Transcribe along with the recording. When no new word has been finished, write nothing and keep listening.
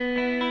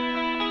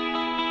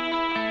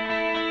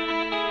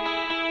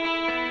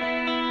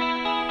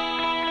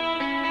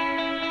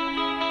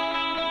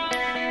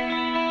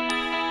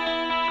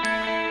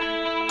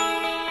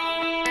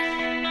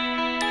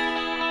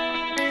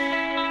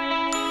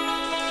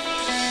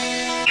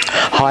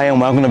Hi and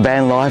welcome to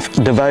Van Life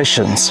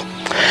Devotions.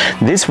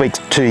 This week,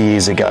 2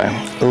 years ago,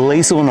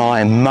 Liesl and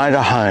I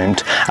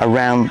motorhomed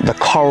around the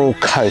Coral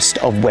Coast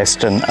of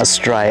Western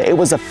Australia. It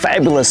was a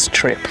fabulous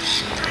trip.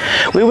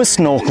 We were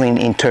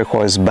snorkelling in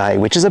Turquoise Bay,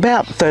 which is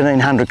about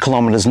 1,300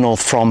 kilometres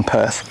north from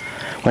Perth,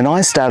 when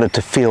I started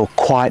to feel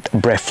quite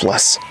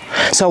breathless.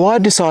 So I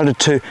decided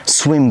to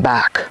swim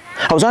back.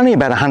 I was only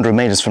about 100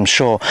 metres from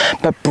shore,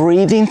 but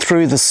breathing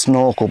through the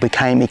snorkel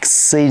became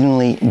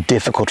exceedingly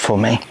difficult for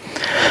me.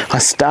 I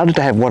started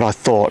to have what I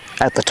thought,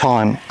 at the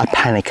time, a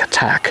panic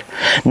attack.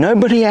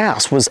 Nobody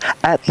else was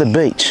at the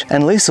beach,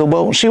 and Liesl,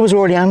 well, she was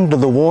already under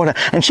the water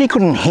and she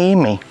couldn't hear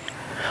me.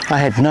 I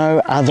had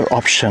no other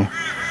option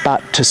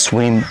but to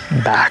swim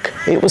back.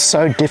 It was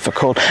so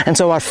difficult, and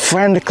so I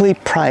frantically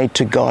prayed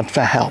to God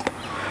for help.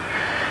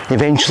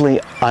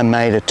 Eventually, I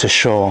made it to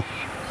shore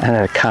and it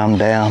had calmed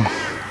down.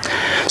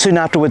 Soon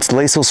afterwards,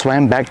 Liesl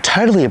swam back,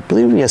 totally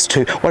oblivious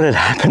to what had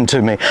happened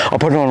to me. I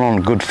put on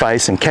a good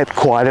face and kept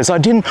quiet, as I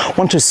didn't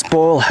want to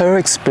spoil her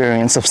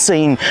experience of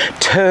seeing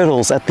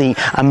turtles at the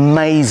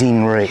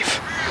amazing reef.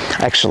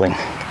 Actually,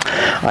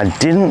 I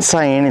didn't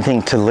say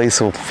anything to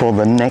Liesl for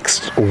the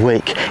next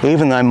week,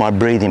 even though my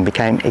breathing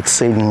became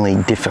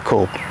exceedingly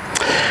difficult.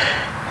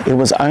 It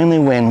was only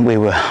when we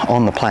were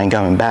on the plane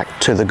going back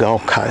to the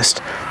Gold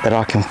Coast that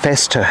I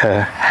confessed to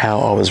her how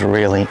I was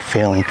really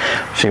feeling.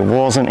 She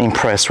wasn't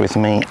impressed with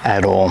me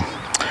at all.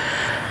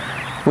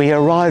 We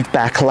arrived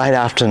back late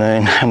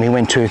afternoon and we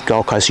went to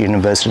Gold Coast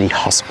University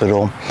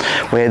Hospital,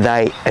 where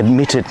they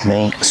admitted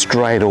me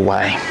straight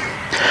away.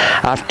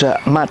 After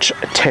much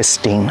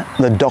testing,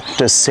 the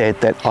doctor said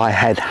that I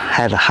had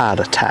had a heart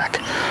attack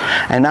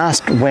and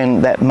asked when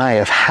that may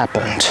have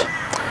happened.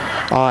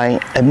 I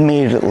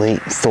immediately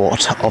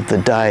thought of the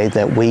day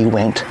that we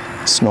went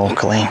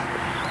snorkelling.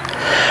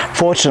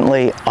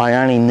 Fortunately, I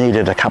only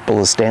needed a couple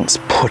of stents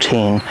put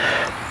in,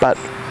 but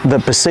the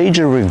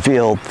procedure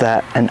revealed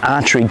that an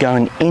artery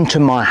going into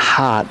my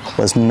heart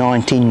was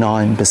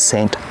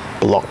 99%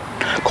 blocked,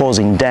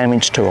 causing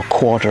damage to a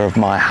quarter of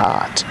my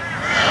heart.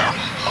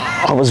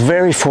 I was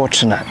very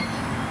fortunate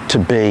to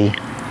be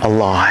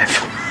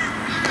alive.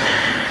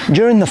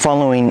 During the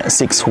following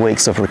 6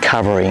 weeks of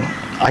recovery,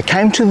 I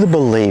came to the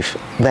belief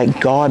that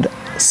God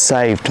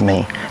saved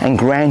me and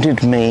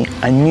granted me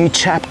a new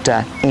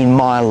chapter in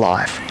my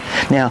life.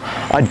 Now,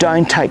 I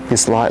don't take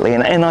this lightly,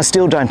 and I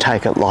still don't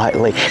take it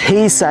lightly.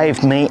 He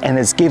saved me and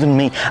has given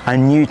me a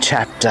new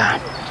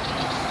chapter.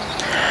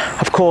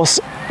 Of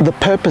course, the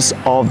purpose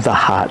of the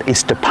heart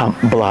is to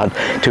pump blood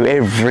to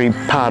every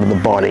part of the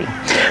body.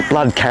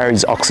 Blood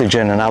carries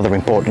oxygen and other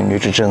important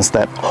nutrients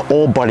that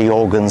all body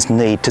organs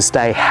need to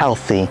stay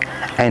healthy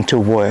and to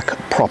work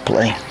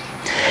properly.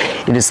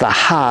 It is the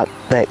heart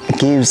that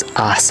gives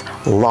us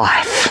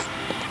life.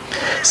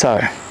 So,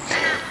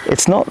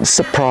 it's not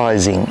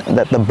surprising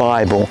that the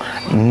Bible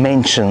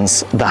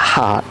mentions the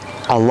heart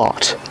a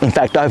lot. In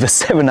fact, over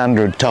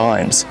 700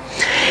 times.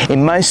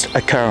 In most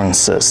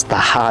occurrences, the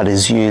heart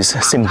is used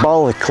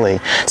symbolically,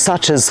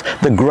 such as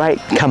the great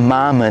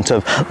commandment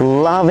of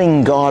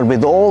loving God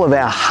with all of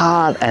our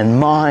heart and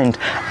mind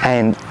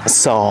and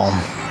soul.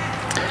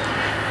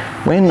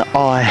 When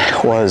I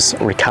was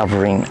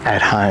recovering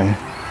at home,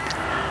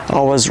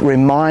 I was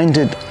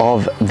reminded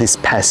of this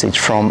passage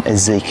from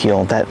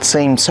Ezekiel that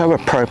seemed so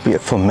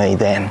appropriate for me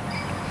then.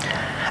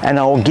 And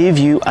I will give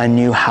you a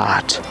new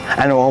heart,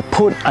 and I will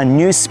put a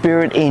new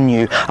spirit in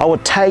you. I will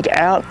take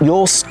out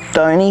your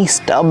stony,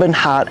 stubborn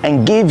heart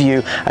and give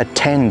you a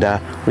tender,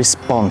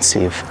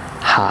 responsive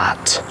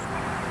heart.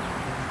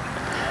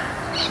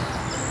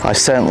 I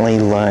certainly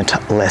learnt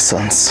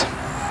lessons.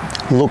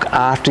 Look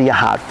after your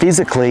heart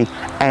physically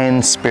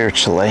and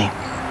spiritually.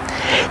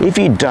 If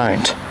you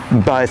don't,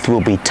 both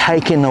will be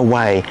taken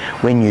away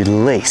when you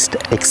least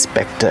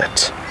expect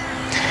it.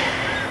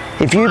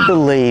 If you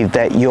believe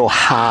that your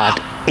heart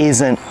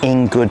isn't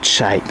in good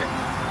shape,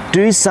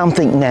 do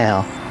something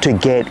now to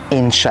get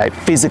in shape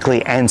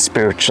physically and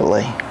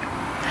spiritually.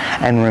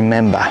 And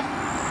remember,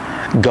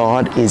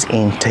 God is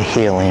into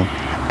healing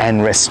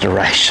and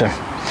restoration.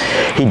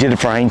 He did it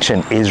for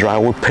ancient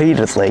Israel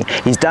repeatedly.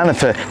 He's done it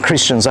for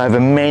Christians over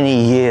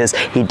many years.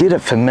 He did it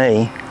for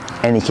me,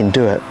 and He can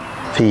do it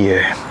for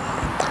you.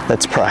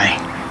 Let's pray.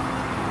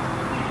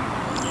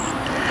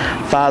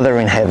 Father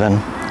in heaven,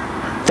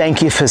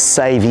 thank you for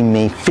saving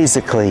me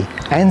physically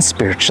and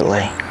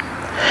spiritually.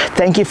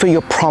 Thank you for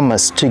your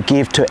promise to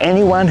give to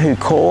anyone who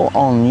call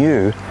on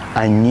you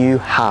a new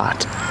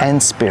heart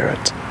and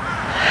spirit.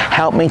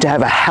 Help me to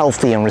have a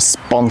healthy and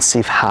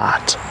responsive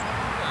heart.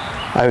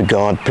 Oh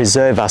God,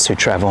 preserve us who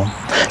travel.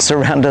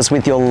 Surround us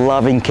with your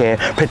loving care.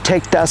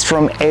 Protect us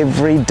from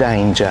every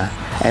danger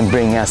and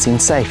bring us in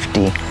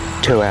safety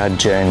to our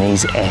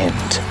journey's end.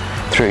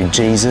 Through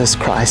Jesus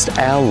Christ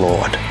our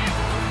Lord.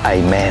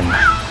 Amen.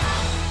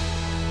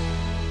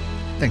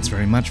 Thanks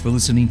very much for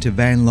listening to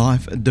Van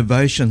Life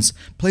Devotions.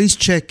 Please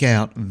check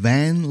out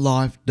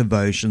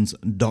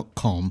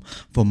vanlifedevotions.com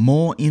for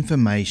more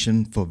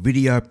information for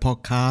video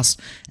podcasts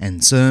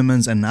and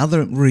sermons and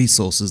other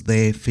resources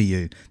there for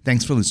you.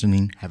 Thanks for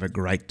listening. Have a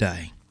great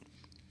day.